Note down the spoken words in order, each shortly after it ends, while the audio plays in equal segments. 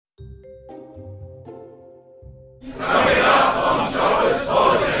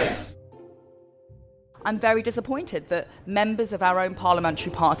I'm very disappointed that members of our own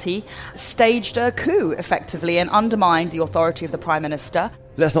parliamentary party staged a coup, effectively, and undermined the authority of the Prime Minister.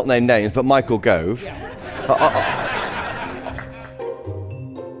 Let's not name names, but Michael Gove.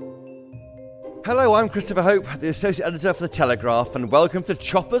 Hello, I'm Christopher Hope, the Associate Editor for The Telegraph, and welcome to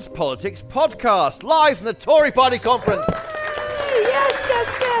Chopper's Politics Podcast, live from the Tory Party Conference.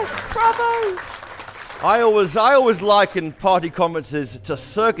 Yes, bravo. I always liken party conferences to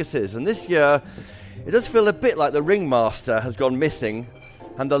circuses, and this year it does feel a bit like the ringmaster has gone missing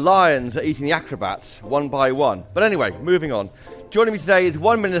and the lions are eating the acrobats one by one. But anyway, moving on. Joining me today is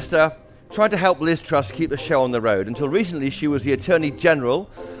one minister trying to help Liz Truss keep the show on the road. Until recently she was the Attorney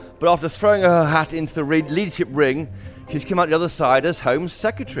General, but after throwing her hat into the leadership ring, she's come out the other side as Home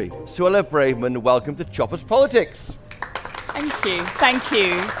Secretary. Suella Braverman, welcome to Chopper's Politics. Thank you.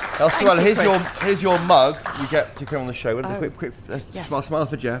 Now, Suella, here's your mug. You get to come on the show. Quick yes. smile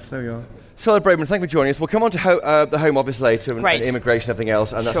for Jeff. There we are. Suella Braverman, thank you for joining us. We'll come on to the Home Office later and immigration and everything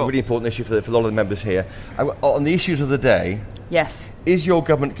else, and that's a really important issue for a lot of the members here. On the issues of the day, yes, is your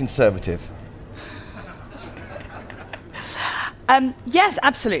government Conservative? Yes,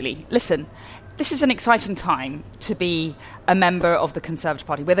 absolutely. Listen, this is an exciting time to be a member of the Conservative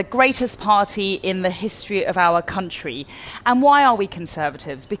Party. We're the greatest party in the history of our country. And why are we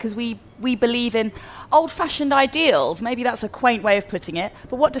Conservatives? Because we believe in old-fashioned ideals. Maybe that's a quaint way of putting it.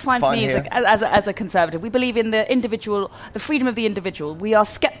 But what defines me as a Conservative? We believe in the individual, the freedom of the individual. We are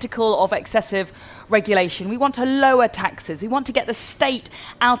sceptical of excessive regulation. We want to lower taxes. We want to get the state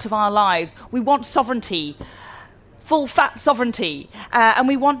out of our lives. We want sovereignty. Full-fat sovereignty, and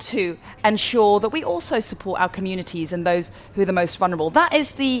we want to ensure that we also support our communities and those who are the most vulnerable. That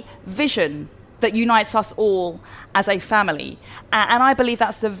is the vision that unites us all as a family, and I believe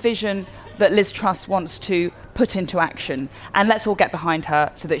that's the vision that Liz Truss wants to put into action, and let's all get behind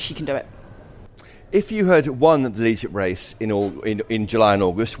her so that she can do it. If you had won the leadership race in July and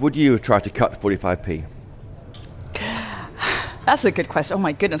August, would you have tried to cut 45p? That's a good question. Oh,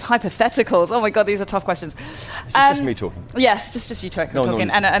 my goodness. Hypotheticals. Oh, my God, these are tough questions. It's just me talking. Yes, just you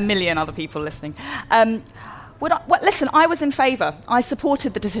talking, and a million other people listening. Listen, I was in favour. I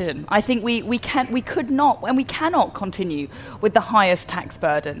supported the decision. I think we could not and we cannot continue with the highest tax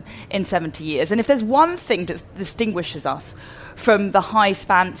burden in 70 years. And if there's one thing that distinguishes us from the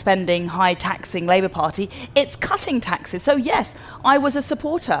high-spending, high-taxing Labour Party, it's cutting taxes. So, yes, I was a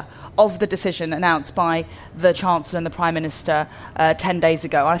supporter of the decision announced by the Chancellor and the Prime Minister 10 days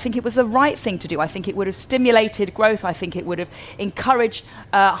ago. I think it was the right thing to do. I think it would have stimulated growth. I think it would have encouraged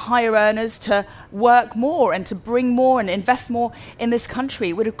higher earners to work more and to bring more and invest more in this country.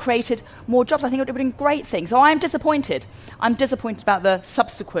 It would have created more jobs. I think it would have been a great thing. So I'm disappointed. I'm disappointed about the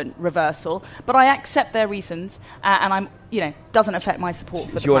subsequent reversal, but I accept their reasons, and doesn't affect my support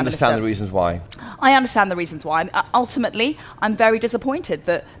for the Prime Minister. Do you understand the reasons why? I understand the reasons why. Ultimately, I'm very disappointed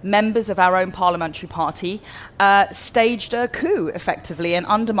that members of our own parliamentary party staged a coup, effectively, and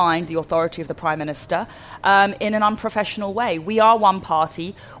undermined the authority of the Prime Minister in an unprofessional way. We are one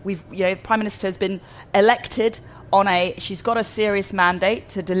party. The Prime Minister has been elected she's got a serious mandate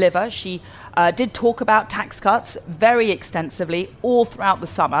to deliver. She did talk about tax cuts very extensively all throughout the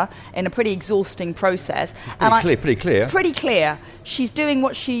summer in a pretty exhausting process. Pretty clear. She's doing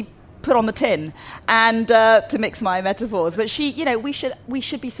what she put on the tin, and to mix my metaphors. But we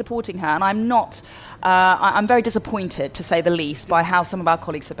should be supporting her, and I'm not. I'm very disappointed, to say the least, by how some of our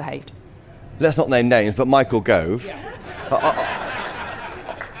colleagues have behaved. Let's not name names, but Michael Gove.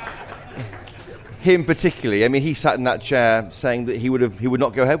 Him particularly, I mean, he sat in that chair saying that he would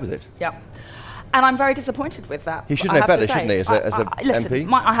not go ahead with it. Yeah. And I'm very disappointed with that. He should know better, shouldn't he, as a listen,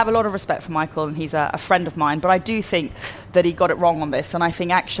 MP? I have a lot of respect for Michael, and he's a friend of mine, but I do think that he got it wrong on this, and I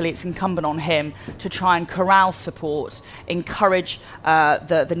think actually it's incumbent on him to try and corral support, encourage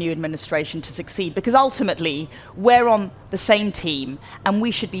the new administration to succeed, because ultimately we're on the same team, and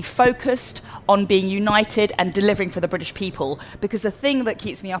we should be focused on being united and delivering for the British people, because the thing that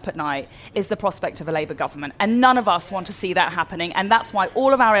keeps me up at night is the prospect of a Labour government, and none of us want to see that happening, and that's why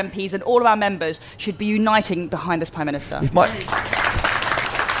all of our MPs and all of our members should be uniting behind this Prime Minister.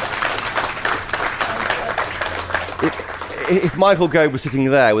 If Michael Gove was sitting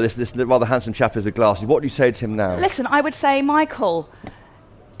there with this rather handsome chap with the glasses, what would you say to him now? Listen, I would say, Michael,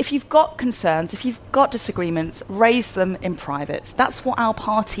 if you've got concerns, if you've got disagreements, raise them in private. That's what our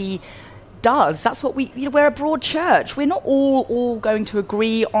party does. That's what we're a broad church. We're not all going to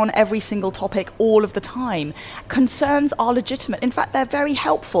agree on every single topic all of the time. Concerns are legitimate. In fact, they're very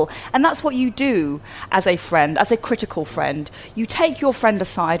helpful. And that's what you do as a friend, as a critical friend. You take your friend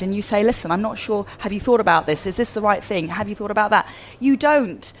aside and you say, listen, I'm not sure, have you thought about this? Is this the right thing? Have you thought about that? You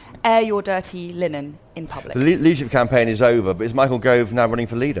don't air your dirty linen in public. The leadership campaign is over, but is Michael Gove now running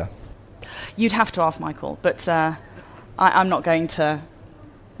for leader? You'd have to ask Michael, but I'm not going to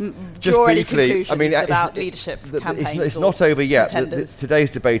just draw briefly, any conclusions about leadership campaigns. It's not over yet. Today's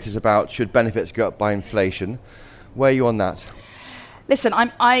debate is about should benefits go up by inflation. Where are you on that? Listen,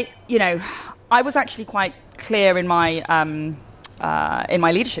 I was actually quite clear in my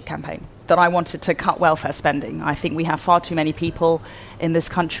leadership campaign that I wanted to cut welfare spending. I think we have far too many people in this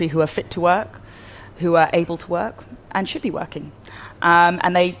country who are fit to work, who are able to work, and should be working,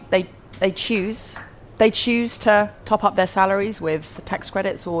 and they choose to top up their salaries with tax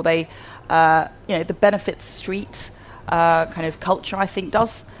credits, or the benefits street kind of culture, I think,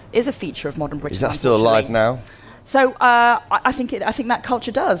 is a feature of modern Britain. Is that still alive now? So I think that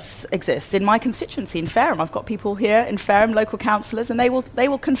culture does exist in my constituency in Fareham. I've got people here in Fareham, local councillors, and they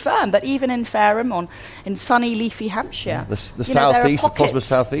will confirm that even in Fareham, in sunny, leafy Hampshire, the southeast, the prosperous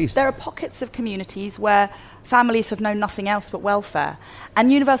southeast, there are pockets of communities where families have known nothing else but welfare.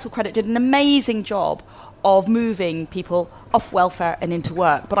 And Universal Credit did an amazing job of moving people off welfare and into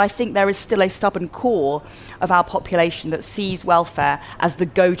work. But I think there is still a stubborn core of our population that sees welfare as the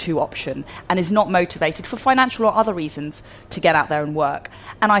go-to option and is not motivated for financial or other reasons to get out there and work.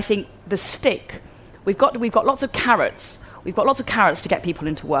 And I think the stick, we've got lots of carrots. We've got lots of carrots to get people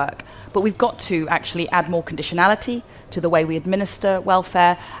into work, but we've got to actually add more conditionality to the way we administer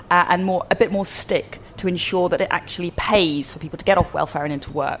welfare and a bit more stick to ensure that it actually pays for people to get off welfare and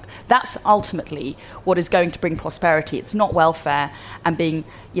into work. That's ultimately what is going to bring prosperity. It's not welfare and being,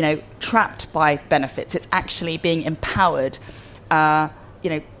 trapped by benefits. It's actually being empowered.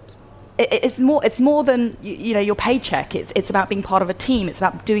 It's more than your paycheck. It's about being part of a team. It's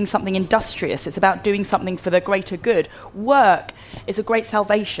about doing something industrious. It's about doing something for the greater good. Work is a great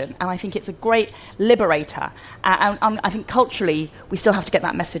salvation, and I think it's a great liberator. And I think culturally, we still have to get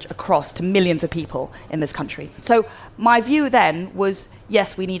that message across to millions of people in this country. So my view then was,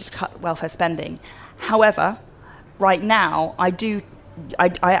 yes, we need to cut welfare spending. However, right now, I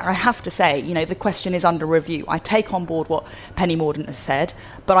have to say, the question is under review. I take on board what Penny Mordaunt has said,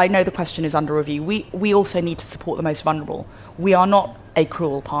 but I know the question is under review. We also need to support the most vulnerable. We are not a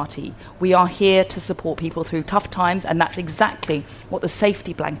cruel party. We are here to support people through tough times, and that's exactly what the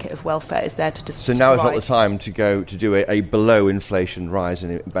safety blanket of welfare is there to do. So now is not the time to do a below inflation rise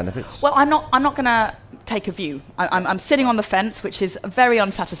in benefits? Well, I'm not going to take a view. I'm sitting on the fence, which is very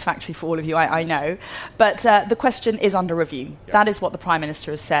unsatisfactory for all of you, I know. But the question is under review. Yeah. That is what the Prime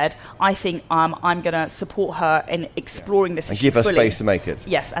Minister has said. I think I'm going to support her in exploring this issue and give her fully. Space to make it.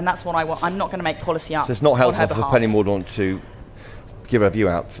 Yes, and that's what I want. I'm not going to make policy up. So it's not helpful for Penny Mordaunt to give her view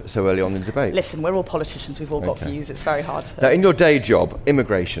out so early on in the debate. Listen, we're all politicians. We've all got views. It's very hard. Now, in your day job,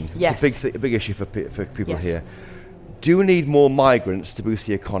 immigration. Yes. It's a big issue for people here. Do we need more migrants to boost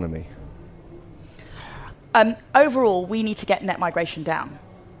the economy? Overall, we need to get net migration down.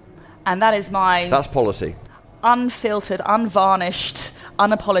 And that is That's policy. Unfiltered, unvarnished,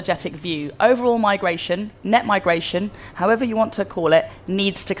 unapologetic view. Overall migration, net migration, however you want to call it,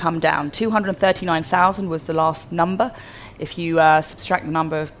 needs to come down. 239,000 was the last number, if you subtract the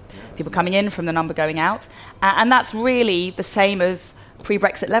number of people coming in from the number going out. And that's really the same as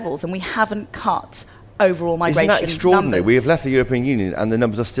pre-Brexit levels, and we haven't cut overall migration numbers. Isn't that extraordinary? Numbers. We have left the European Union and the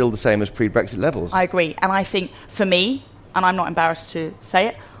numbers are still the same as pre-Brexit levels. I agree. And I think for me, and I'm not embarrassed to say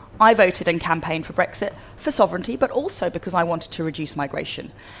it, I voted and campaigned for Brexit for sovereignty, but also because I wanted to reduce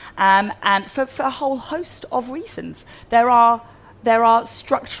migration. And for a whole host of reasons. There are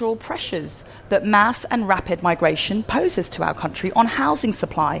structural pressures that mass and rapid migration poses to our country on housing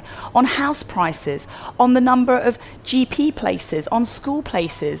supply, on house prices, on the number of GP places, on school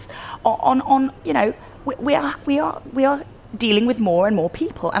places, we are dealing with more and more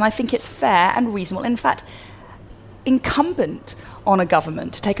people, and I think it's fair and reasonable, in fact, incumbent on a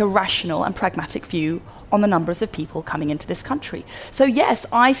government to take a rational and pragmatic view on the numbers of people coming into this country. So yes,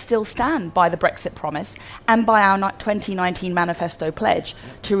 I still stand by the Brexit promise and by our 2019 manifesto pledge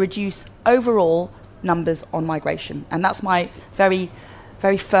to reduce overall numbers on migration, and that's my very,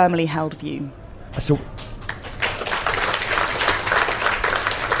 very firmly held view. So.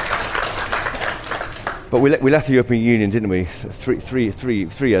 But we left the European Union, didn't we? Three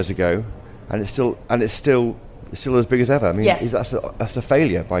years ago, and it's still as big as ever. I mean, yes. That's a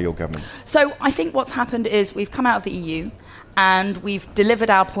failure by your government. So I think what's happened is we've come out of the EU, and we've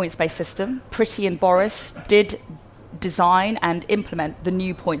delivered our points-based system. Priti and Boris did design and implement the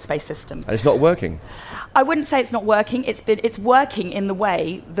new points-based system. And it's not working? I wouldn't say it's not working. It's working in the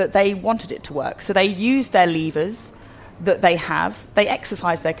way that they wanted it to work. So they used their levers that they have, they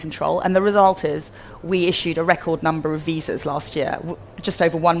exercise their control, and the result is we issued a record number of visas last year, just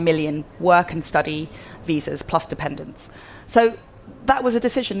over 1 million work and study visas plus dependents. So that was a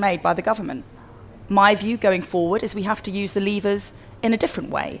decision made by the government. My view going forward is we have to use the levers in a different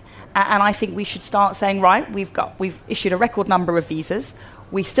way. And I think we should start saying, right, we've issued a record number of visas,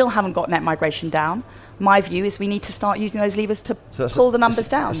 we still haven't got net migration down. My view is we need to start using those levers to pull the numbers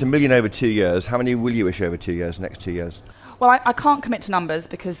down. That's 1 million over 2 years. How many will you issue over 2 years, next 2 years? Well, I can't commit to numbers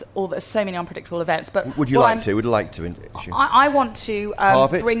because there's so many unpredictable events. But would you like to? Would you like to issue? I want to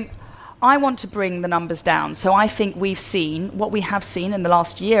I want to bring the numbers down. So I think what we have seen in the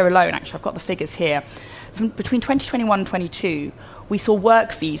last year alone. Actually, I've got the figures here. Between 2021 and 22, we saw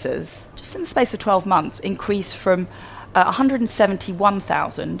work visas just in the space of 12 months increase from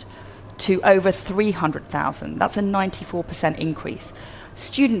 171,000 to over 300,000. That's a 94% increase.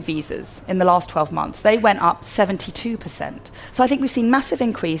 Student visas in the last 12 months, they went up 72%. So I think we've seen massive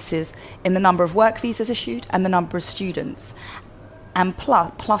increases in the number of work visas issued and the number of students, and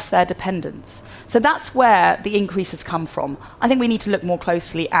plus their dependents. So that's where the increases come from. I think we need to look more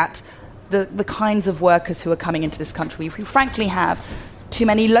closely at the kinds of workers who are coming into this country. We frankly have too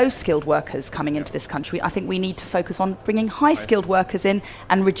many low-skilled workers coming into this country. I think we need to focus on bringing high-skilled workers in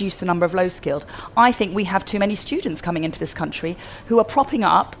and reduce the number of low-skilled. I think we have too many students coming into this country who are propping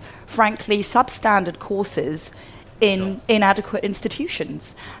up, frankly, substandard courses in inadequate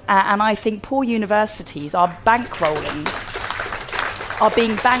institutions. And I think poor universities are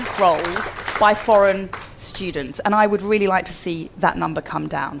being bankrolled by foreign students, and I would really like to see that number come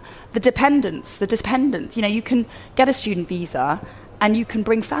down. The dependents, you can get a student visa and you can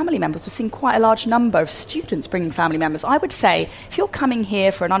bring family members. We're seeing quite a large number of students bringing family members. I would say, if you're coming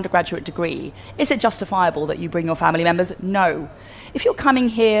here for an undergraduate degree, is it justifiable that you bring your family members? No. If you're coming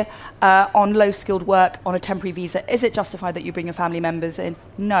here on low-skilled work on a temporary visa, is it justified that you bring your family members in?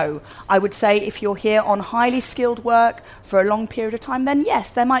 No. I would say if you're here on highly skilled work for a long period of time, then yes,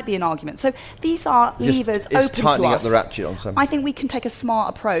 there might be an argument. So these are levers open to us. It's tightening up the ratchet on some. I think we can take a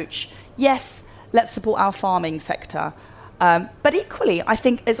smart approach. Yes, let's support our farming sector. But equally, I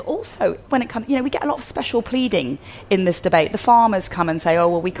think is also, when it comes, we get a lot of special pleading in this debate. The farmers come and say, oh,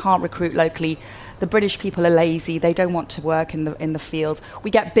 well, we can't recruit locally. The British people are lazy. They don't want to work in the fields. We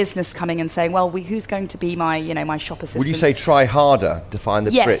get business coming and saying, well, who's going to be my shop assistant? Would you say try harder to find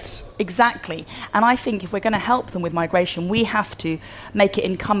the Brits? Yes, exactly. And I think if we're going to help them with migration, we have to make it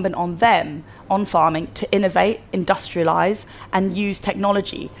incumbent on them, on farming, to innovate, industrialise, and use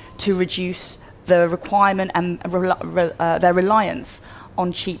technology to reduce the requirement and their reliance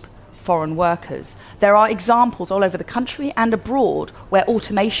on cheap foreign workers. There are examples all over the country and abroad where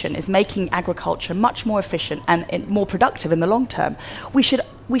automation is making agriculture much more efficient and more productive in the long term. We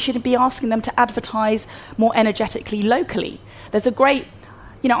should be asking them to advertise more energetically locally. There's a great,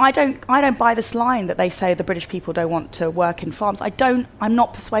 I don't buy this line that they say the British people don't want to work in farms. I'm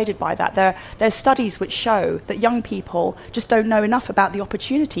not persuaded by that. There's studies which show that young people just don't know enough about the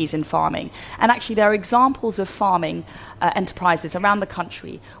opportunities in farming. And actually there are examples of farming enterprises around the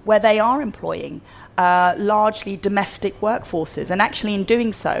country where they are employing largely domestic workforces. And actually in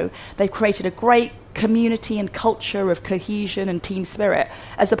doing so, they've created a great community and culture of cohesion and team spirit,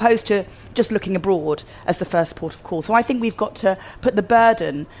 as opposed to just looking abroad as the first port of call. So I think we've got to put the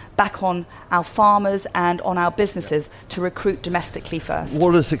burden back on our farmers and on our businesses to recruit domestically first.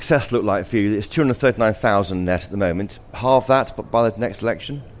 What does success look like for you? It's 239,000 net at the moment. Half that by the next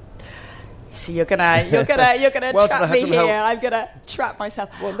election? So you're gonna well, trap me here. I'm gonna trap myself.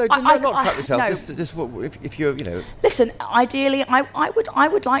 Well, no, not trap yourself. No. Just if you're, Listen, ideally, I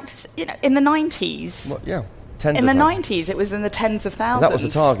would like to. In the 90s. Well, yeah. In the 90s, it was in the tens of thousands. That was the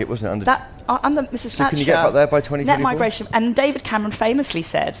target, wasn't it? Under Mrs. Thatcher. Can you get up there by 2024? Net migration, and David Cameron famously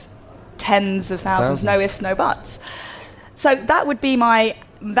said, tens of thousands, no ifs, no buts. So that would be my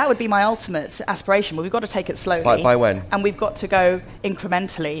ultimate aspiration. But we've got to take it slowly. By when? And we've got to go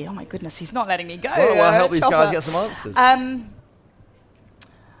incrementally. Oh my goodness, he's not letting me go. Well, I'll help these guys get some answers.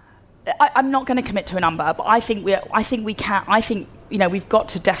 I'm not going to commit to a number, but I think we can. I think we've got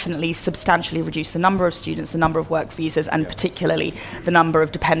to definitely substantially reduce the number of students, the number of work visas, and particularly the number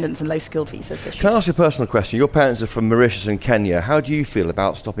of dependents and low-skilled visas issued. Can I ask you a personal question? Your parents are from Mauritius and Kenya. How do you feel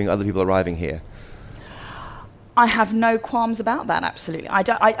about stopping other people arriving here? I have no qualms about that. Absolutely.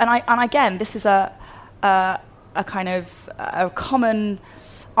 And again, this is a kind of a common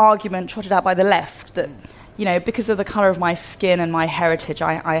argument trotted out by the left that because of the colour of my skin and my heritage,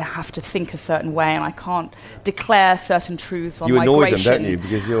 I have to think a certain way, and I can't declare certain truths on migration. You annoy them, don't you?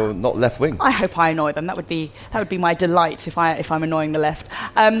 Because you're not left-wing. I hope I annoy them. That would be my delight if I'm annoying the left.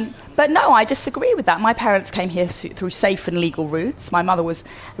 But no, I disagree with that. My parents came here through safe and legal routes. My mother was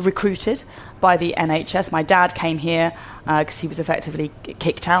recruited by the NHS. My dad came here because he was effectively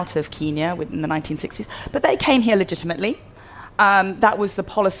kicked out of Kenya in the 1960s. But they came here legitimately. That was the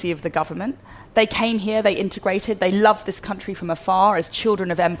policy of the government. They came here, they integrated, they loved this country from afar as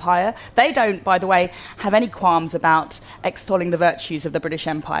children of empire. They don't, by the way, have any qualms about extolling the virtues of the British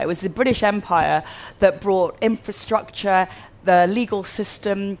Empire. It was the British Empire that brought infrastructure, the legal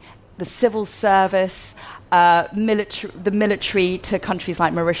system, the civil service, the military to countries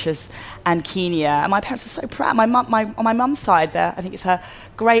like Mauritius and Kenya. And my parents are so proud. On my mum's side there, I think it's her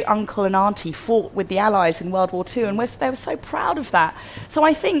great uncle and auntie fought with the Allies in World War II, and they were so proud of that. So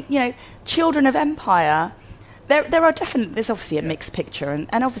I think, children of empire, there's obviously a mixed picture,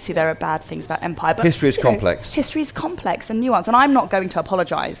 and obviously there are bad things about empire. But history is complex. History is complex and nuanced, and I'm not going to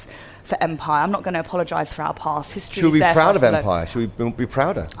apologise for empire. I'm not going to apologise for our past. History Should we is be there proud of for us to empire? Should we be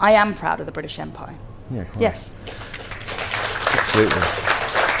prouder? I am proud of the British Empire. Yeah, quite. Yes. Absolutely.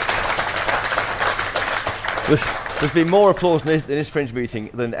 There's been more applause in this Fringe meeting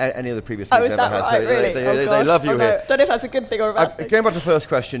than any other previous meeting I've ever had. Right, so really? they love you here. Don't know if that's a good thing or a bad thing. Going back to the first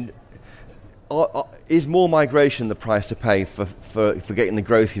question, is more migration the price to pay for getting the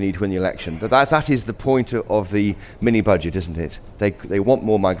growth you need to win the election? That is the point of the mini-budget, isn't it? They want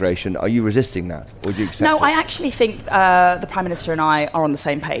more migration. Are you resisting that, or do you accept it? No, I actually think the Prime Minister and I are on the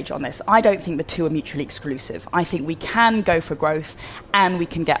same page on this. I don't think the two are mutually exclusive. I think we can go for growth and we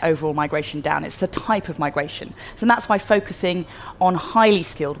can get overall migration down. It's the type of migration. So that's why focusing on highly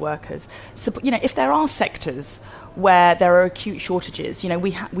skilled workers. So, if there are sectors where there are acute shortages.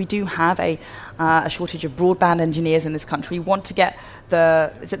 We do have a shortage of broadband engineers in this country. We want to get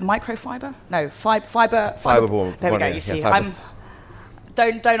is it microfiber? No, fiber. Fiberborne. There we go. You see,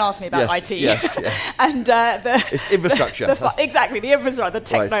 don't ask me about IT. Yes. And it's infrastructure. Exactly, the infrastructure, the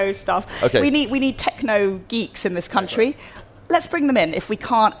techno stuff. Okay. We need techno geeks in this country. Right. Let's bring them in. If we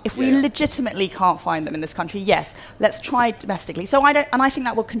legitimately can't find them in this country, yes, let's try domestically. So I think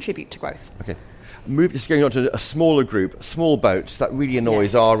that will contribute to growth. Okay. Just going on to a smaller group, small boats. That really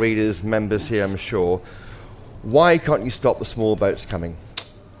annoys our readers, members here, I'm sure. Why can't you stop the small boats coming?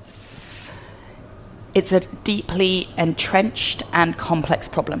 It's a deeply entrenched and complex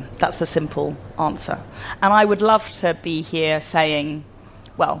problem. That's a simple answer. And I would love to be here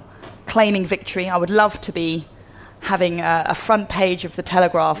claiming victory. I would love to be having a front page of the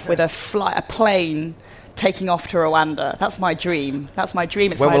Telegraph with a plane taking off to Rwanda. That's my dream. It's my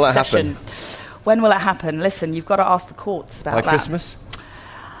obsession. When will that happen? When will it happen? Listen, you've got to ask the courts about that. By Christmas?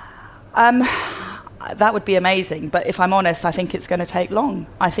 That would be amazing, but if I'm honest, I think it's going to take long.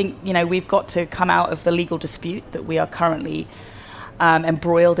 I think, we've got to come out of the legal dispute that we are currently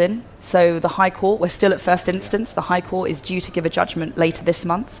embroiled in. So the High Court, we're still at first instance. The High Court is due to give a judgment later this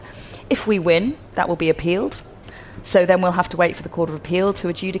month. If we win, that will be appealed. So then we'll have to wait for the Court of Appeal to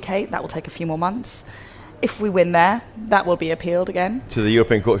adjudicate. That will take a few more months. If we win there, that will be appealed again. To the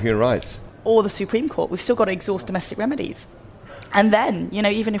European Court of Human Rights? Or the Supreme Court. We've still got to exhaust domestic remedies. And then,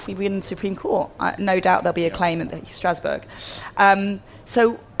 even if we win the Supreme Court, no doubt there'll be a claim at Strasbourg.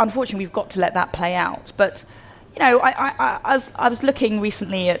 So, unfortunately, we've got to let that play out. But, I was looking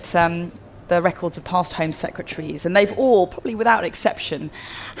recently at the records of past Home Secretaries, and they've all, probably without exception,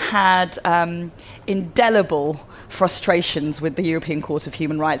 had indelible frustrations with the European Court of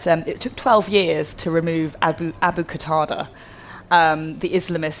Human Rights. It took 12 years to remove Abu Qatada, the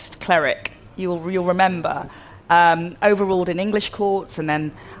Islamist cleric. You'll remember. Overruled in English courts and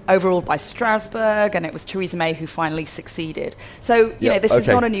then overruled by Strasbourg, and it was Theresa May who finally succeeded. So, this is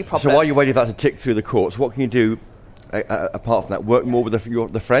not a new problem. So while you're waiting for that to tick through the courts, what can you do apart from that? Work more with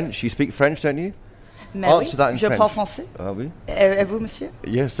the French? You speak French, don't you? Answer that in je French. parle français. Ah, oui. Et vous, monsieur?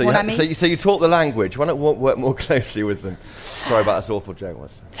 Yes, so you talk the language. Why not work more closely with them? Sorry about that awful joke.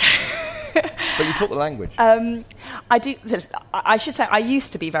 But you talk the language. I do. I should say I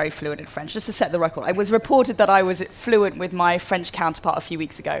used to be very fluent in French, just to set the record. It was reported that I was fluent with my French counterpart a few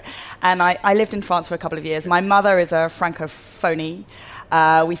weeks ago. And I lived in France for a couple of years. My mother is a francophone.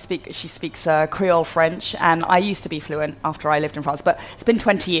 She speaks Creole French, and I used to be fluent after I lived in France. But it's been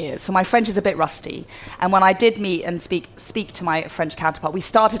 20 years, so my French is a bit rusty. And when I did meet and speak to my French counterpart, we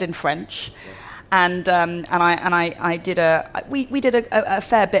started in French. I did a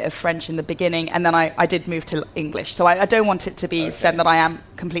fair bit of French in the beginning, and then I did move to English. So I don't want it to be said that I am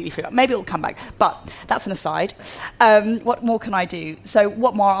completely free. Maybe it'll come back, but that's an aside. What more can I do? So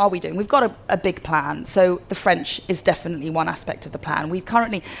what more are we doing? We've got a big plan. So the French is definitely one aspect of the plan.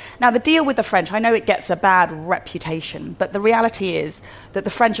 Now the deal with the French, I know it gets a bad reputation, but the reality is that the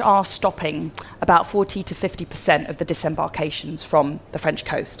French are stopping about 40 to 50% of the disembarkations from the French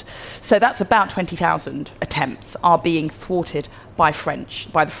coast. So that's about 20,000 attempts are being thwarted by the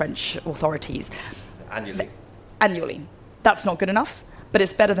French authorities. Annually. That's not good enough, but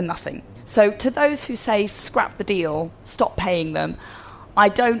it's better than nothing. So to those who say scrap the deal, stop paying them,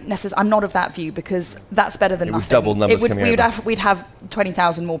 I'm not of that view, because that's better than nothing. Double numbers coming over. We'd have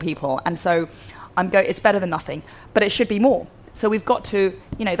 20,000 more people, and so it's better than nothing, but it should be more. So we've got to,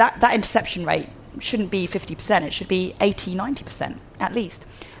 that interception rate shouldn't be 50%, it should be 80, 90% at least.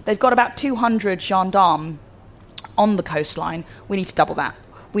 They've got about 200 gendarmes on the coastline. We need to double that.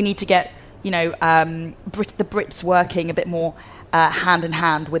 We need to get, the Brits working a bit more hand in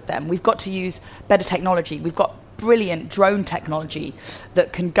hand with them. We've got to use better technology. We've got brilliant drone technology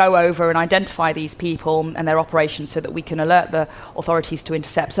that can go over and identify these people and their operations so that we can alert the authorities to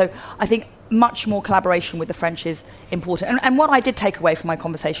intercept. So I think much more collaboration with the French is important. And what I did take away from my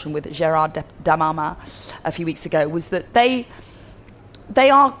conversation with Gérard Darmanin a few weeks ago was that they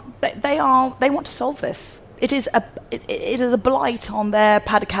want to solve this. It is a blight on their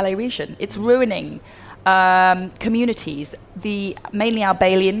Pas-de-Calais region. It's ruining communities. The mainly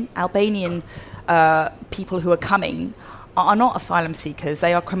Albanian people who are coming are not asylum seekers.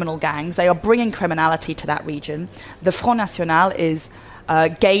 They are criminal gangs. They are bringing criminality to that region. The Front National is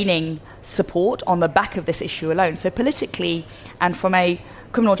gaining support on the back of this issue alone. So politically and from a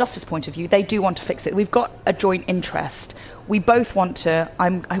criminal justice point of view, they do want to fix it. We've got a joint interest. We both want to. I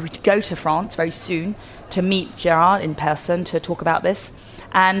would go to France very soon to meet Gérard in person to talk about this.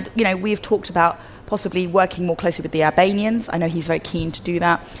 And we've talked about possibly working more closely with the Albanians. I know he's very keen to do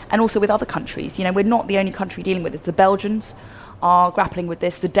that, and also with other countries. We're not the only country dealing with it. The Belgians are grappling with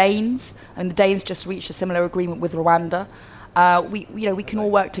this. The Danes just reached a similar agreement with Rwanda. We can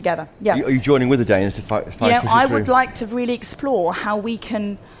all work together. Yeah. Are you joining with the Danes to fight? I would like to really explore how we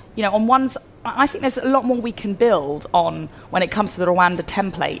can, I think there's a lot more we can build on when it comes to the Rwanda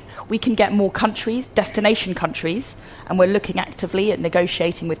template. We can get more countries, destination countries, and we're looking actively at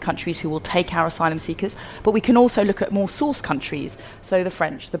negotiating with countries who will take our asylum seekers. But we can also look at more source countries, so the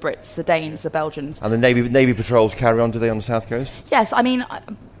French, the Brits, the Danes, the Belgians. And the Navy patrols carry on, do they, on the south coast? Yes,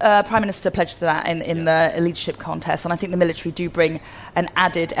 Prime Minister pledged to that in the leadership contest, and I think the military do bring an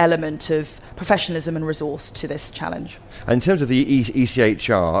added element of professionalism and resource to this challenge. And in terms of the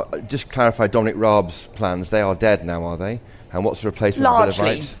ECHR, just clarify Dominic Raab's plans. They are dead now, are they? And what's the replacement of the Bill of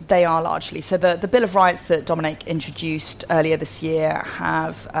Rights? They are largely. So the Bill of Rights that Dominic introduced earlier this year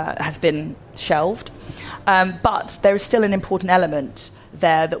has been shelved. But there is still an important element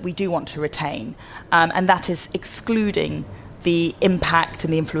there that we do want to retain, and that is excluding the impact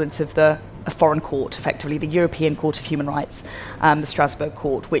and the influence of a foreign court, effectively the European Court of Human Rights, the Strasbourg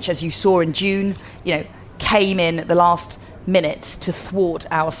Court, which, as you saw in June, came in at the last minute to thwart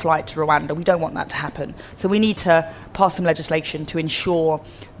our flight to Rwanda. We don't want that to happen. So we need to pass some legislation to ensure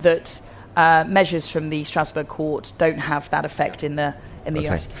that measures from the Strasbourg Court don't have that effect in the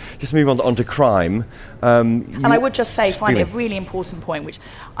US. Just move on to crime. And I would just say, finally, a really important point, which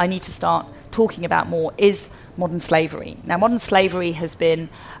I need to start talking about more, is modern slavery. Now, modern slavery has been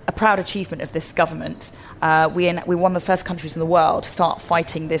a proud achievement of this government. We're one of the first countries in the world to start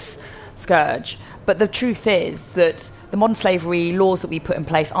fighting this scourge. But the truth is that the modern slavery laws that we put in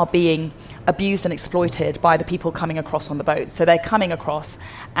place are being abused and exploited by the people coming across on the boat. So they're coming across,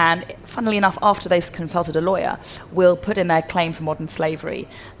 and funnily enough, after they've consulted a lawyer, will put in their claim for modern slavery.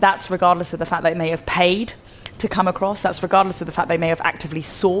 That's regardless of the fact that they may have paid to come across. That's regardless of the fact they may have actively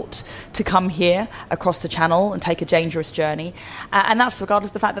sought to come here across the channel and take a dangerous journey. And that's regardless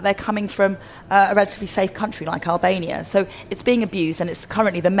of the fact that they're coming from a relatively safe country like Albania. So it's being abused, and it's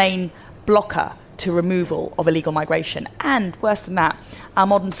currently the main blocker to removal of illegal migration. And worse than that, our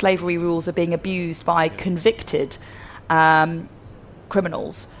modern slavery rules are being abused by convicted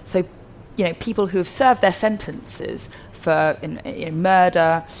criminals. So, people who have served their sentences for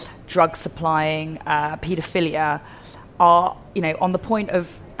murder, drug supplying, paedophilia, are, on the point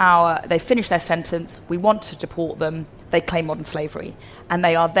of they finish their sentence, we want to deport them, they claim modern slavery, and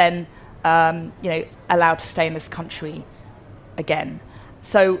they are then, allowed to stay in this country again.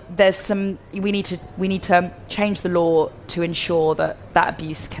 So we need to change the law to ensure that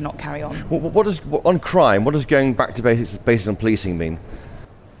abuse cannot carry on. On crime, what does going back to basics on policing mean?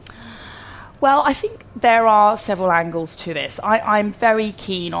 Well, I think there are several angles to this. I'm very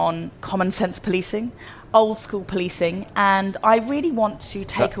keen on common sense policing, old school policing, and I really want to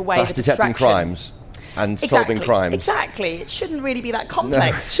take away the distraction. Detecting crimes and solving crimes. Exactly. It shouldn't really be that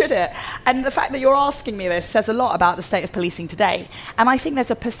complex, should it? And the fact that you're asking me this says a lot about the state of policing today. And I think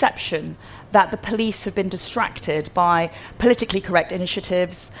there's a perception that the police have been distracted by politically correct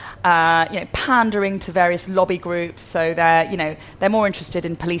initiatives, pandering to various lobby groups. So they're more interested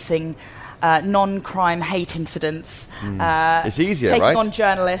in policing non-crime hate incidents. It's easier, taking right? on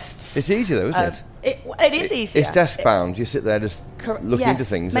journalists. It's easier, though, isn't it? It is easier. It's desk-bound. You sit there just looking into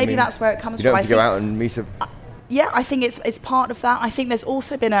things. Maybe that's where it comes from. You don't have to go out and meet a... Yeah, I think it's part of that. I think there's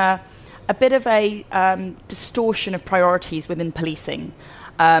also been a bit of a distortion of priorities within policing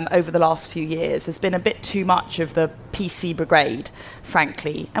over the last few years. There's been a bit too much of the PC brigade,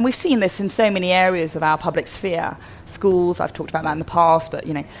 frankly. And we've seen this in so many areas of our public sphere. Schools, I've talked about that in the past, but,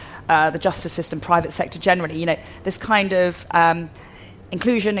 the justice system, private sector generally, this kind of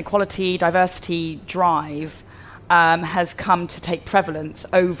inclusion, equality, diversity drive has come to take prevalence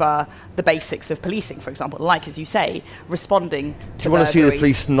over the basics of policing, for example, like, as you say, responding to Do you want to see the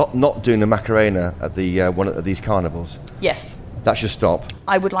burglaries. police not doing the Macarena at the one of these carnivals? Yes. That should stop.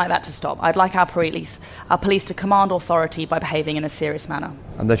 I would like that to stop. I'd like our police to command authority by behaving in a serious manner.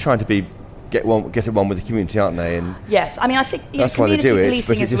 And they're trying to get it one with the community, aren't they? And yes, I mean, I think that's why they community do it,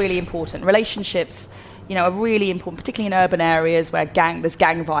 policing is really important. Relationships, are really important, particularly in urban areas where there's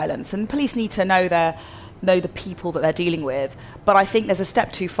gang violence, and police need to know the people that they're dealing with. But I think there's a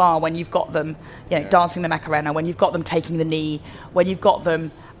step too far when you've got them, dancing the Macarena, when you've got them taking the knee, when you've got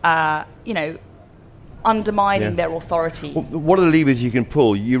them, undermining their authority. Well, what are the levers you can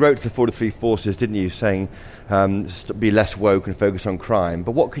pull? You wrote to the 43 forces, didn't you, saying be less woke and focus on crime.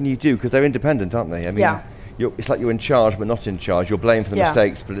 But what can you do? Because they're independent, aren't they? I mean, it's like you're in charge but not in charge. You're blamed for the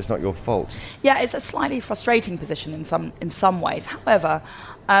mistakes, but it's not your fault. Yeah, it's a slightly frustrating position in some ways. However,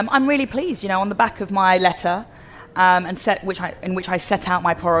 I'm really pleased. On the back of my letter, in which I set out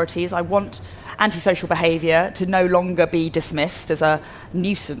my priorities, I want antisocial behaviour to no longer be dismissed as a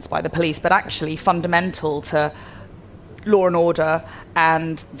nuisance by the police, but actually fundamental to law and order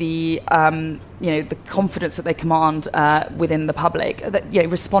and the the confidence that they command within the public. That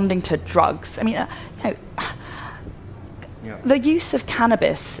responding to drugs. I mean, the use of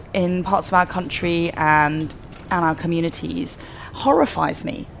cannabis in parts of our country and our communities horrifies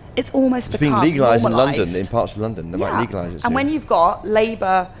me. It's almost become being legalised in normalised. London, in parts of London. They might legalise it soon. And when you've got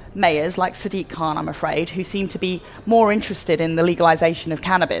Labour mayors like Sadiq Khan, I'm afraid, who seem to be more interested in the legalisation of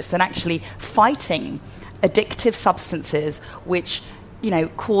cannabis than actually fighting addictive substances which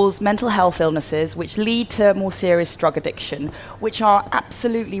cause mental health illnesses, which lead to more serious drug addiction, which are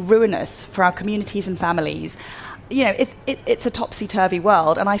absolutely ruinous for our communities and families. It's a topsy-turvy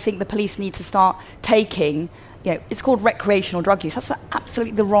world, and I think the police need to start taking... it's called recreational drug use. That's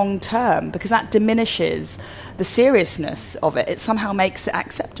absolutely the wrong term, because that diminishes the seriousness of it. It somehow makes it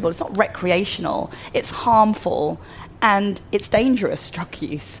acceptable. It's not recreational. It's harmful, and it's dangerous drug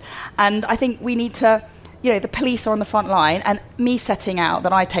use. And I think we need to... the police are on the front line, and me setting out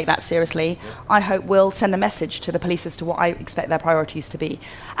that I take that seriously, I hope will send a message to the police as to what I expect their priorities to be.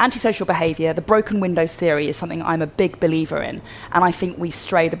 Antisocial behaviour, the broken windows theory is something I'm a big believer in, and I think we've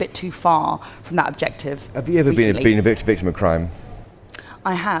strayed a bit too far from that objective. Have you ever been a victim of crime?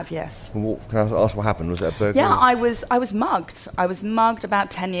 I have, yes. Can I ask what happened? Was it a burglary? Yeah, I was mugged. I was mugged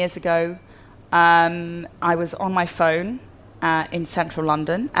about 10 years ago. I was on my phone in central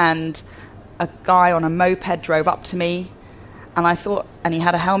London, and a guy on a moped drove up to me, and he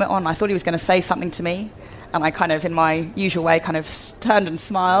had a helmet on. I thought he was going to say something to me, and I kind of, in my usual way, kind of turned and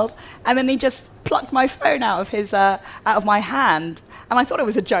smiled, and then he just plucked my phone out of my hand, and I thought it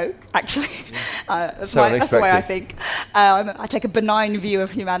was a joke, actually. That's the way I think. I take a benign view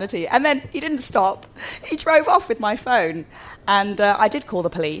of humanity. And then he didn't stop. He drove off with my phone, and I did call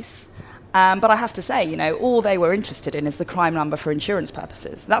the police. But I have to say, all they were interested in is the crime number for insurance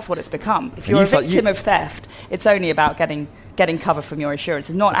purposes. That's what it's become. If you're a victim of theft, it's only about getting cover from your insurance.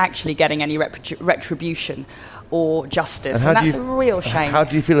 It's not actually getting any retribution or justice. And that's a real shame. How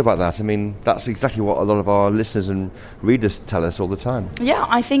do you feel about that? I mean, that's exactly what a lot of our listeners and readers tell us all the time. Yeah,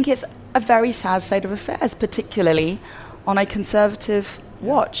 I think it's a very sad state of affairs, particularly on a Conservative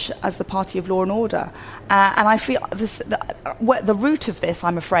watch as the party of law and order. And I feel the root of this,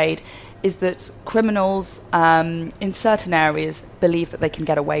 I'm afraid, is that criminals in certain areas believe that they can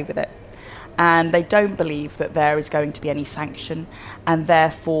get away with it. And they don't believe that there is going to be any sanction, and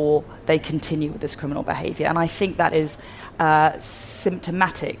therefore they continue with this criminal behaviour. And I think that is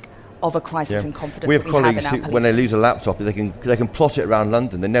symptomatic of a crisis in confidence. We have that colleagues have in who, our when they police. lose a laptop, they can plot it around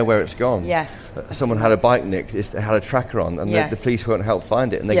London. They know where it's gone. Yes. Someone had a bike nicked. It had a tracker on, and the police won't help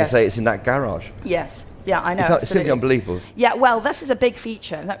find it, and they can say it's in that garage. Yes. Yeah, I know. It's simply unbelievable. Yeah, well, this is a big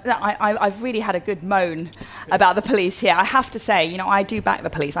feature. I've really had a good moan about the police here. I have to say, you know, I do back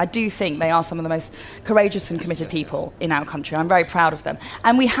the police. I do think they are some of the most courageous and committed people in our country. I'm very proud of them.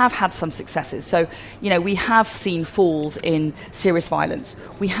 And we have had some successes. So, you know, we have seen falls in serious violence.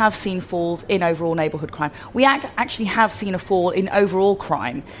 We have seen falls in overall neighbourhood crime. We actually have seen a fall in overall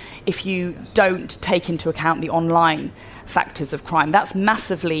crime if you don't take into account the online factors of crime. That's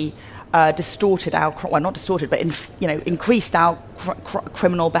massively distorted our, well, not distorted, but increased our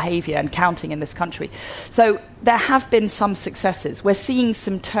criminal behaviour and counting in this country. So there have been some successes. We're seeing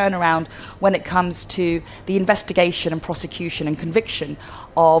some turnaround when it comes to the investigation and prosecution and conviction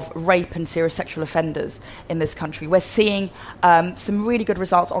of rape and serious sexual offenders in this country. We're seeing some really good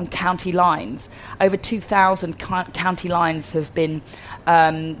results on county lines. Over 2,000 county lines have been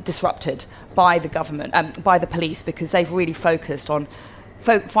disrupted by the government, by the police, because they've really focused on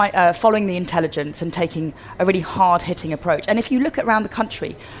following the intelligence and taking a really hard-hitting approach. And if you look around the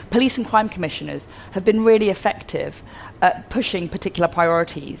country, police and crime commissioners have been really effective at pushing particular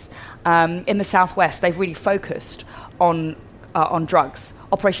priorities. In the southwest, they've really focused on drugs.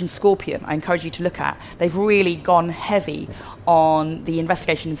 Operation Scorpion, I encourage you to look at. They've really gone heavy on the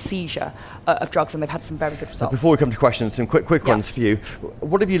investigation and seizure of drugs, and they've had some very good results. Before we come to questions, some quick ones for you.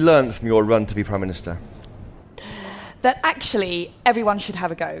 What have you learned from your run to be Prime Minister? That actually everyone should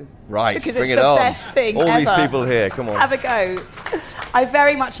have a go. Right, because bring it's it the on. best thing All ever. these people here, come on. Have a go. I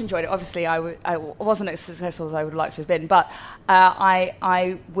very much enjoyed it. Obviously, I wasn't as successful as I would like to have been, but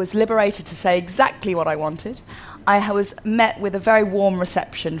I was liberated to say exactly what I wanted. I was met with a very warm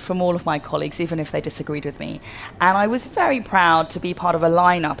reception from all of my colleagues, even if they disagreed with me. And I was very proud to be part of a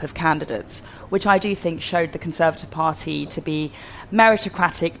lineup of candidates, which I do think showed the Conservative Party to be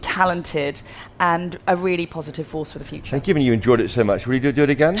meritocratic, talented, and a really positive force for the future. And given you enjoyed it so much, will you do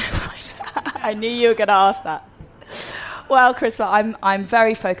it again? I knew you were going to ask that. Well, Chris, I'm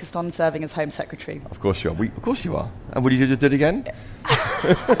very focused on serving as Home Secretary. Of course you are. Of course you are. And will you do it again?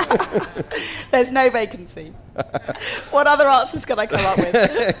 There's no vacancy. What other answers can I come up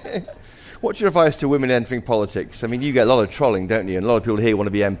with? What's your advice to women entering politics? I mean, you get a lot of trolling, don't you? And a lot of people here want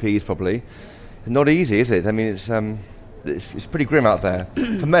to be MPs, probably. Not easy, is it? I mean, it's pretty grim out there.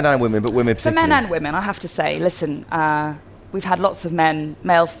 For men and women, but women particularly. For men and women, I have to say, listen, we've had lots of male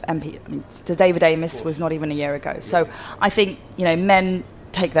MP. I mean, David Amess was not even a year ago. So I think, you know, men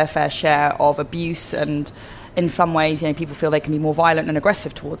take their fair share of abuse, and in some ways, you know, people feel they can be more violent and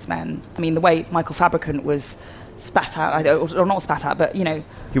aggressive towards men. I mean, the way Michael Fabricant was spat at, or not spat at, but, you know...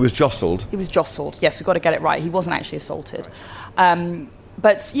 He was jostled. He was jostled, yes, we've got to get it right. He wasn't actually assaulted.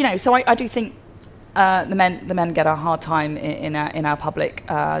 But, you know, so I do think the men get a hard time in our public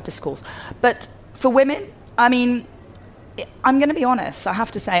discourse. But for women, I mean, I'm going to be honest, I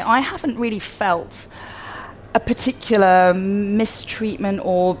have to say, I haven't really felt a particular mistreatment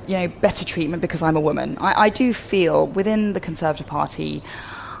or, you know, better treatment because I'm a woman. I do feel within the Conservative Party,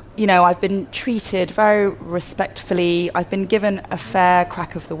 you know, I've been treated very respectfully. I've been given a fair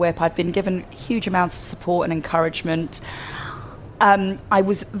crack of the whip. I've been given huge amounts of support and encouragement. I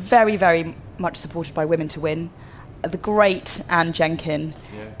was very, very much supported by Women to Win. The great Anne Jenkin.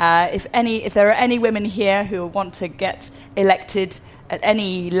 Yeah. If there are any women here who want to get elected at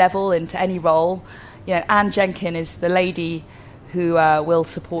any level into any role, you know, Anne Jenkin is the lady who will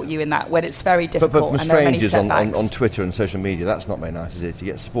support you in that when it's very difficult. But from and there are many strangers setbacks. on Twitter and social media, that's not very nice, is it? To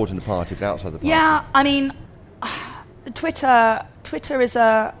get support in the party but outside the party. Yeah, I mean, Twitter is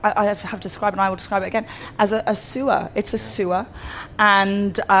I have described, and I will describe it again, as a sewer. It's a sewer.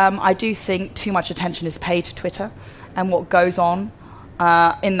 And I do think too much attention is paid to Twitter and what goes on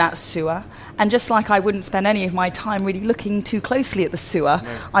in that sewer. And just like I wouldn't spend any of my time really looking too closely at the sewer,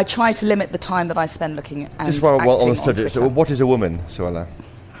 no. I try to limit the time that I spend looking at just while on the subject, so what is a woman, Suella?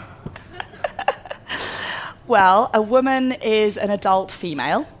 Well, a woman is an adult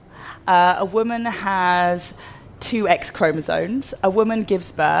female. A woman has 2 X chromosomes. A woman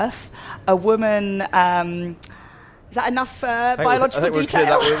gives birth. A woman... is that enough biological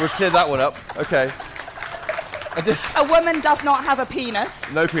detail? We'll clear that one up. Okay. A woman does not have a penis.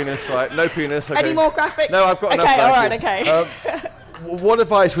 No penis, right? No penis. Okay. Any more graphics? No, I've got enough. Okay, all right, okay. What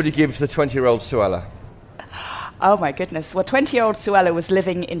advice would you give to the 20-year-old Suella? Oh, my goodness. Well, 20-year-old Suella was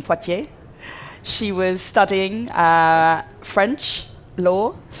living in Poitiers. She was studying French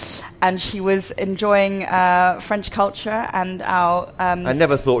law, and she was enjoying French culture and our... I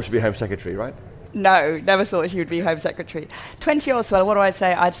never thought she'd be Home Secretary, right? No, never thought she would be Home Secretary. 20-year-old Suella, what do I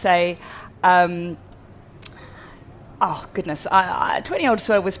say? I'd say, oh, goodness. 20-year-old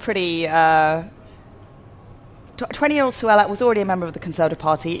Suella was pretty... 20-year-old Suella was already a member of the Conservative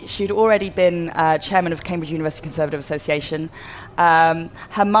Party. She'd already been chairman of Cambridge University Conservative Association.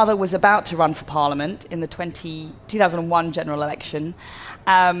 Her mother was about to run for Parliament in the 2001 general election.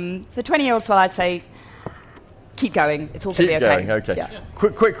 The 20-year-old Suella, I'd say, keep going. It's all going to be okay. Keep going, okay. Yeah.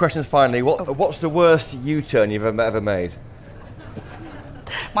 Quick questions finally. What's the worst U-turn you've ever made?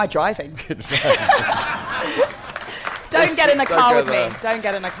 My driving. Don't get in a car with me. Don't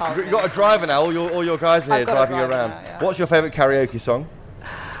get in a car with me. You've got a driver now. All your guys are here driving you around. Now, yeah. What's your favourite karaoke song?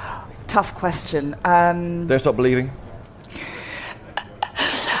 Tough question. Don't Stop Believing.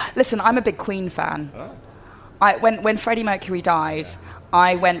 Listen, I'm a big Queen fan. Oh. When Freddie Mercury died,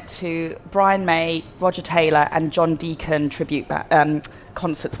 I went to Brian May, Roger Taylor, and John Deacon tribute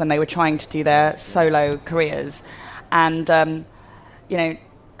concerts when they were trying to do their solo careers, and come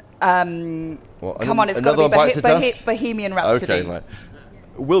on, it's got to be Bohemian Rhapsody. Okay, right.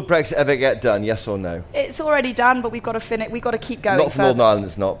 Will Brexit ever get done? Yes or no? It's already done, but we've got to finish. We've got to keep going. Not for Northern Ireland,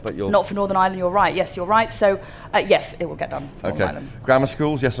 it's not. But not for Northern Ireland. You're right. Yes, you're right. So yes, it will get done. For Northern Ireland. Grammar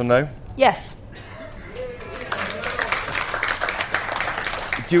schools? Yes or no? Yes.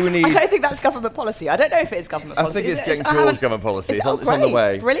 Do we need... I don't think that's government policy. I don't know if it is government policy. I think it's getting towards government policy. It's on the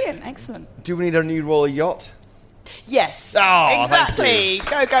way. Brilliant. Excellent. Do we need a new royal yacht? Yes. Oh, exactly.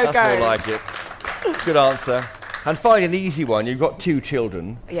 Go. That's more like it. Good answer. And finally, an easy one. You've got 2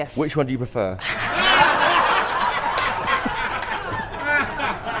 children. Yes. Which one do you prefer?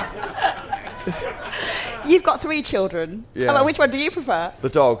 You've got 3 children. Yeah. Which one do you prefer? The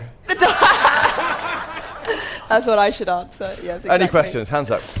dog. The dog. That's what I should answer. Yes. Exactly. Any questions?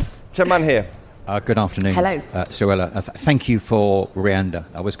 Hands up. Gentleman here. Good afternoon. Hello. Suella, thank you for Rianda.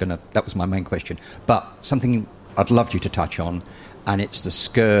 That was my main question. But something I'd love you to touch on, and it's the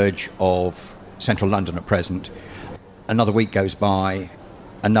scourge of central London at present. Another week goes by,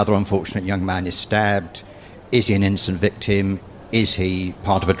 another unfortunate young man is stabbed. Is he an innocent victim? Is he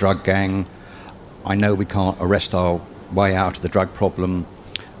part of a drug gang? I know we can't arrest our way out of the drug problem,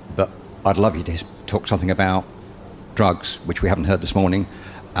 but I'd love you to talk something about drugs, which we haven't heard this morning,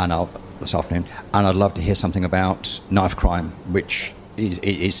 this afternoon, and I'd love to hear something about knife crime, which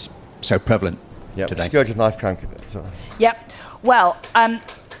is so prevalent today. Scourge of knife crime. Yep. Well,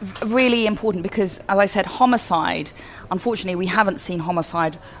 really important because, as I said, homicide, unfortunately, we haven't seen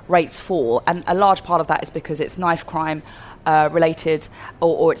homicide rates fall, and a large part of that is because it's knife crime related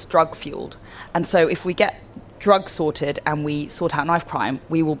or it's drug fueled. And so if we get drugs sorted and we sort out knife crime,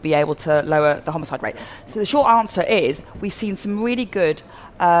 we will be able to lower the homicide rate. So the short answer is we've seen some really good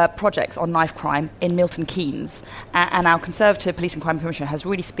projects on knife crime in Milton Keynes, and our Conservative Police and Crime Commissioner has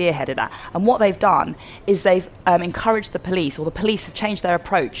really spearheaded that. And what they've done is they've encouraged the police, or the police have changed their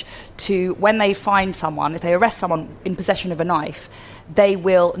approach to when they find someone, if they arrest someone in possession of a knife, they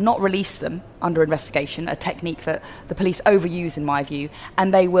will not release them under investigation, a technique that the police overuse in my view,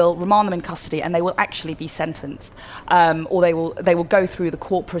 and they will remand them in custody and they will actually be sentenced, or they will go through the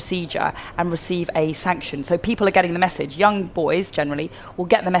court procedure and receive a sanction. So people are getting the message, young boys generally will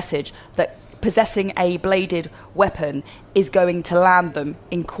get the message that possessing a bladed weapon is going to land them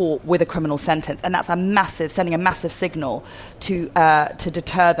in court with a criminal sentence, and that's sending a massive signal to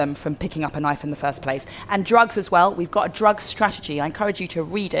deter them from picking up a knife in the first place. And drugs as well. We've got a drug strategy. I encourage you to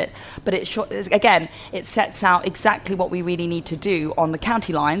read it, but it sets out exactly what we really need to do on the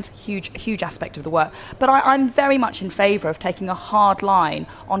county lines. Huge aspect of the work. But I'm very much in favour of taking a hard line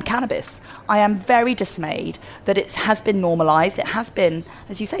on cannabis. I am very dismayed that it has been normalised. It has been,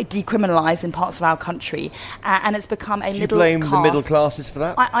 as you say, decriminalised in parts of our country, and it's become a middle class. Do you blame the middle classes for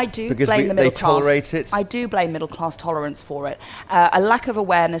that? I do because blame the middle they class. Tolerate it? I do blame middle class tolerance for it. A lack of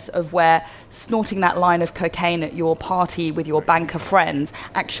awareness of where snorting that line of cocaine at your party with your banker friends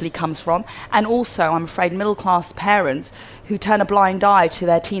actually comes from, and also, I'm afraid, middle class parents who turn a blind eye to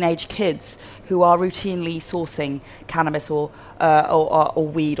their teenage kids who are routinely sourcing cannabis or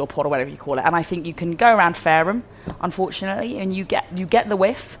weed or pot or whatever you call it. And I think you can go around Fareham, unfortunately, and you get the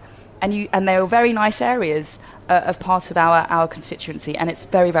whiff. And they are very nice areas of part of our constituency, and it's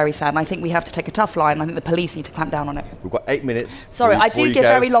very, very sad. And I think we have to take a tough line. I think the police need to clamp down on it. We've got 8 minutes. Sorry, I do give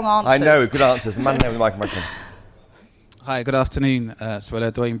very long answers. I know, good answers. The man there with the microphone. Hi, good afternoon,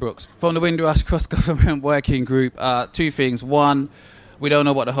 Suella, Dwayne Brooks. From the Windrush Cross-Government Working Group, 2 things. One, we don't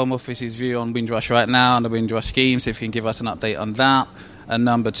know what the Home Office's view on Windrush right now and the Windrush scheme, so if you can give us an update on that. And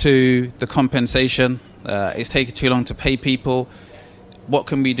number 2, the compensation. It's taking too long to pay people. What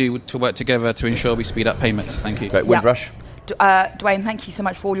can we do to work together to ensure we speed up payments? Thank you. Okay, Windrush. Dwayne, thank you so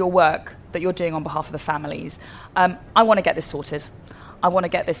much for all your work that you're doing on behalf of the families. I want to get this sorted. I want to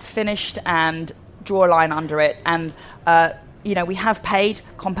get this finished and draw a line under it. And, we have paid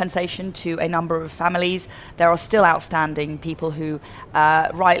compensation to a number of families. There are still outstanding people who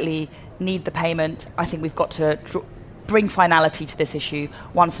rightly need the payment. I think we've got to bring finality to this issue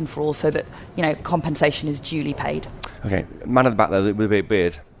once and for all so that, compensation is duly paid. Okay, man at the back there with a big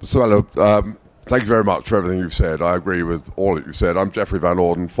beard. Suella, thank you very much for everything you've said. I agree with all that you've said. I'm Geoffrey Van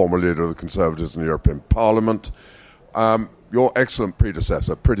Orden, former leader of the Conservatives in the European Parliament. Your excellent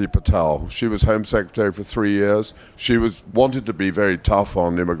predecessor, Priti Patel, she was Home Secretary for 3 years. She wanted to be very tough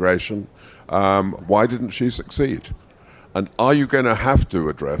on immigration. Why didn't she succeed? And are you going to have to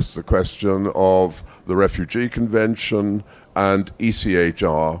address the question of the Refugee Convention and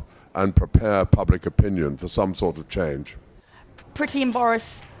ECHR and prepare public opinion for some sort of change? Priti and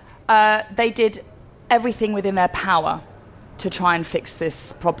Boris, they did everything within their power to try and fix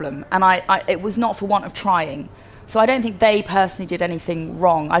this problem. And it was not for want of trying. So I don't think they personally did anything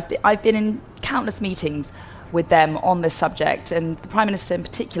wrong. I've been in countless meetings with them on this subject, and the Prime Minister in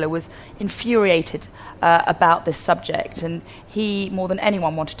particular was infuriated about this subject, and he, more than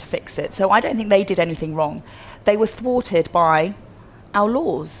anyone, wanted to fix it. So I don't think they did anything wrong. They were thwarted by our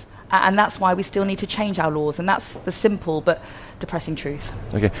laws, and that's why we still need to change our laws, and that's the simple but depressing truth.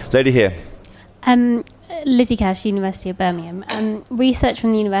 Okay, lady here. Lizzie Cash, University of Birmingham. Research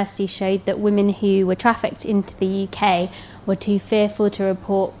from the university showed that women who were trafficked into the UK were too fearful to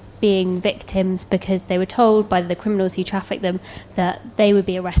report being victims because they were told by the criminals who trafficked them that they would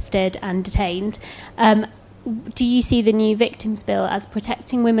be arrested and detained. Do you see the new Victims Bill as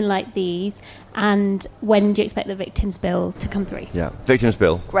protecting women like these? And when do you expect the Victims Bill to come through? Yeah, Victims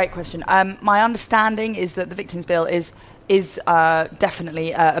Bill. Great question. My understanding is that the Victims Bill is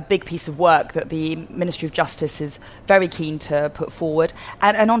definitely a big piece of work that the Ministry of Justice is very keen to put forward.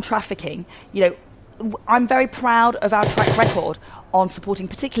 And on trafficking, I'm very proud of our track record on supporting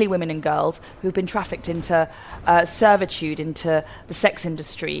particularly women and girls who've been trafficked into servitude, into the sex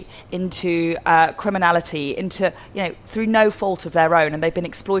industry, into criminality, into, through no fault of their own, and they've been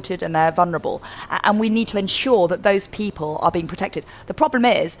exploited and they're vulnerable. And we need to ensure that those people are being protected. The problem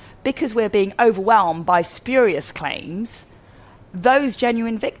is, because we're being overwhelmed by spurious claims, those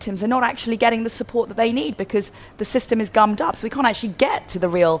genuine victims are not actually getting the support that they need because the system is gummed up. So we can't actually get to the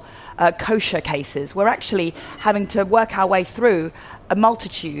real kosher cases. We're actually having to work our way through a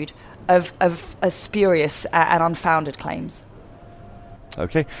multitude of spurious and unfounded claims.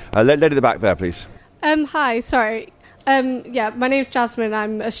 Okay. Lady at the back there, please. Hi, sorry. My name's Jasmine.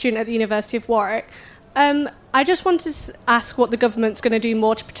 I'm a student at the University of Warwick. I just wanted to ask what the government's going to do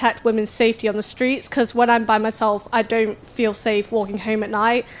more to protect women's safety on the streets, because when I'm by myself, I don't feel safe walking home at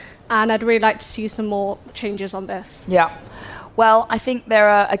night, and I'd really like to see some more changes on this. Yeah. Well, I think there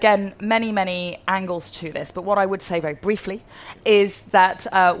are, again, many, many angles to this, but what I would say very briefly is that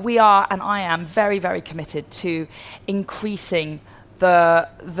we are, and I am, very, very committed to increasing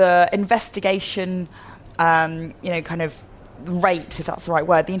the investigation, rate, if that's the right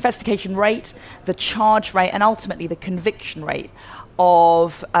word, the investigation rate, the charge rate, and ultimately the conviction rate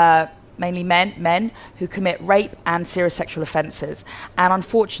of mainly men who commit rape and serious sexual offences. And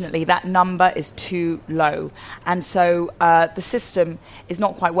unfortunately, that number is too low. And so the system is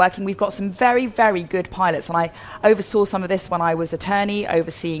not quite working. We've got some very, very good pilots, and I oversaw some of this when I was attorney,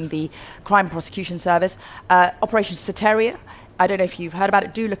 overseeing the Crime Prosecution Service. Operation Soteria, I don't know if you've heard about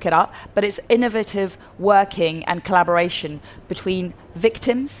it, do look it up, but it's innovative working and collaboration between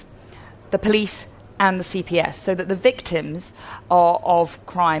victims, the police, and the CPS, so that the victims of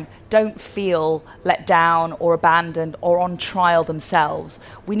crime don't feel let down or abandoned or on trial themselves.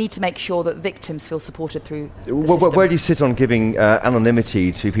 We need to make sure that victims feel supported through the system. Where do you sit on giving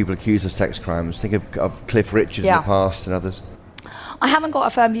anonymity to people accused of sex crimes? Think of Cliff Richards in the past and others. I haven't got a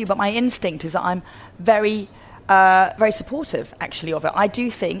firm view, but my instinct is that I'm very supportive, actually, of it. I do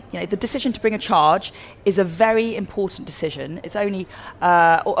think, the decision to bring a charge is a very important decision. It's only,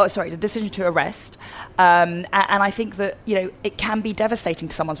 the decision to arrest. And I think that, it can be devastating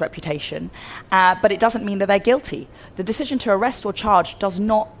to someone's reputation, but it doesn't mean that they're guilty. The decision to arrest or charge does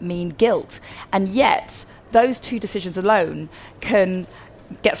not mean guilt. And yet, those two decisions alone can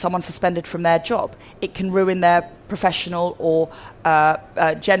get someone suspended from their job. It can ruin their professional or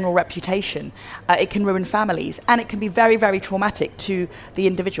general reputation. It can ruin families, and it can be very, very traumatic to the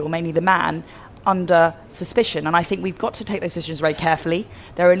individual, mainly the man, under suspicion. And I think we've got to take those decisions very carefully.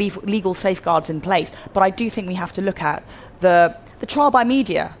 There are legal safeguards in place, but I do think we have to look at the trial by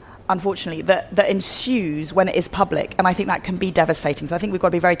media, unfortunately, that ensues when it is public, and I think that can be devastating. So I think we've got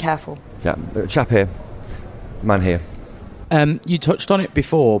to be very careful. Yeah, chap here, man here. You touched on it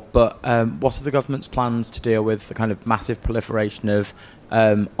before, but what are the government's plans to deal with the kind of massive proliferation of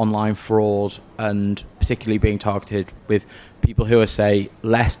online fraud, and particularly being targeted with people who are, say,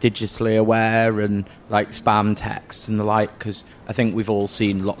 less digitally aware and like spam texts and the like? Because I think we've all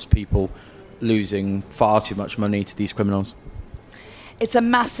seen lots of people losing far too much money to these criminals. It's a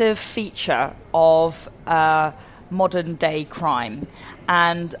massive feature of modern day crime,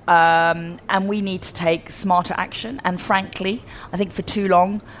 and we need to take smarter action. And frankly, I think for too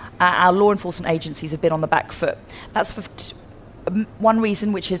long our law enforcement agencies have been on the back foot. That's for one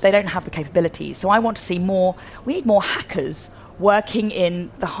reason, which is they don't have the capabilities. So I want to see more. We need more hackers working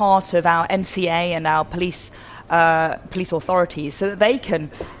in the heart of our NCA and our police authorities, so that they can,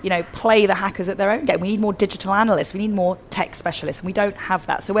 play the hackers at their own game. We need more digital analysts. We need more tech specialists. And we don't have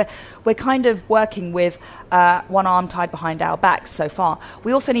that. So we're kind of working with one arm tied behind our backs so far.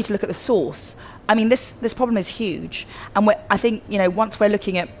 We also need to look at the source. I mean, this problem is huge, and I think once we're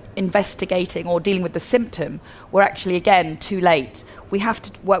looking at investigating or dealing with the symptom, we're actually again too late. We have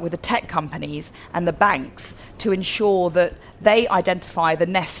to work with the tech companies and the banks to ensure that they identify the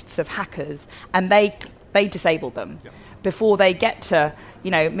nests of hackers and they disable them before they get to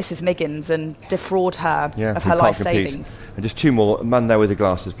Mrs. Miggins and defraud her of her life savings. And just two more. A man there with the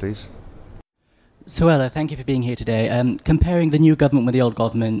glasses, please. Suella, thank you for being here today. Comparing the new government with the old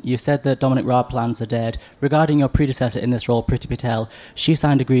government, you said that Dominic Raab plans are dead. Regarding your predecessor in this role, Priti Patel, she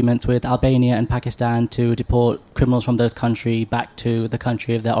signed agreements with Albania and Pakistan to deport criminals from those countries back to the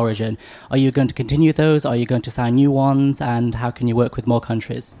country of their origin. Are you going to continue those? Are you going to sign new ones? And how can you work with more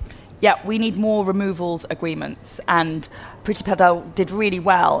countries? Yeah, we need more removals agreements, and Priti Patel did really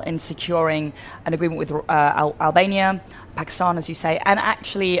well in securing an agreement with Albania, Pakistan, as you say, and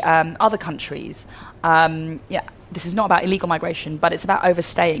actually other countries. This is not about illegal migration, but it's about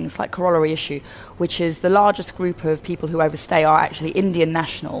overstaying. It's like corollary issue, which is the largest group of people who overstay are actually Indian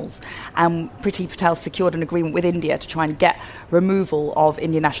nationals. And Priti Patel secured an agreement with India to try and get removal of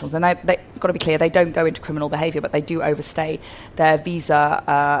Indian nationals. And they've got to be clear, they don't go into criminal behaviour, but they do overstay their visa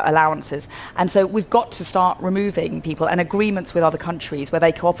allowances. And so we've got to start removing people, and agreements with other countries where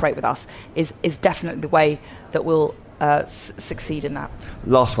they cooperate with us is definitely the way that we'll succeed in that.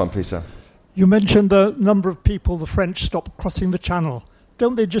 Last one, please, sir. You mentioned the number of people the French stopped crossing the Channel.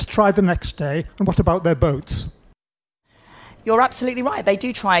 Don't they just try the next day? And what about their boats? You're absolutely right. They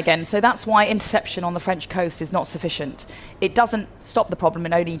do try again. So that's why interception on the French coast is not sufficient. It doesn't stop the problem,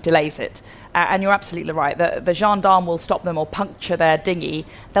 it only delays it. And you're absolutely right. The gendarme will stop them or puncture their dinghy.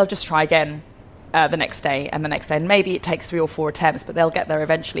 They'll just try again the next day and the next day. And maybe it takes 3 or 4 attempts, but they'll get there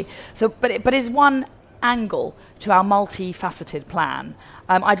eventually. So, but it's one angle to our multifaceted plan.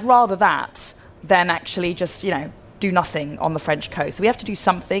 I'd rather that than actually just, do nothing on the French coast. So we have to do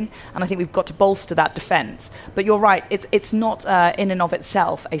something, and I think we've got to bolster that defence. But you're right, it's not in and of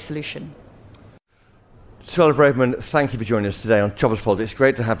itself a solution. Suella Braverman, thank you for joining us today on Choppers Politics.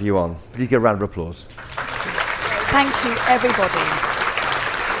 Great to have you on. Please give a round of applause. Thank you, everybody.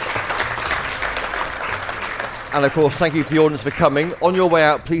 And of course, thank you to the audience for coming. On your way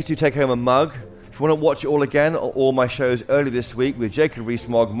out, please do take home a mug. If you want to watch it all again, or all my shows earlier this week with Jacob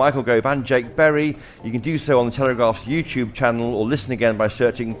Rees-Mogg, Michael Gove and Jake Berry, you can do so on the Telegraph's YouTube channel, or listen again by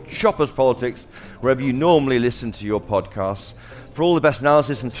searching Choppers Politics wherever you normally listen to your podcasts. For all the best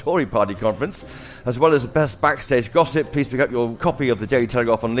analysis from Tory Party Conference, as well as the best backstage gossip, please pick up your copy of the Daily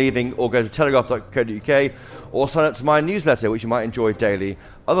Telegraph on leaving, or go to telegraph.co.uk, or sign up to my newsletter, which you might enjoy daily.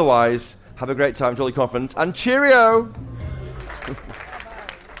 Otherwise, have a great time, Tory Conference, and cheerio!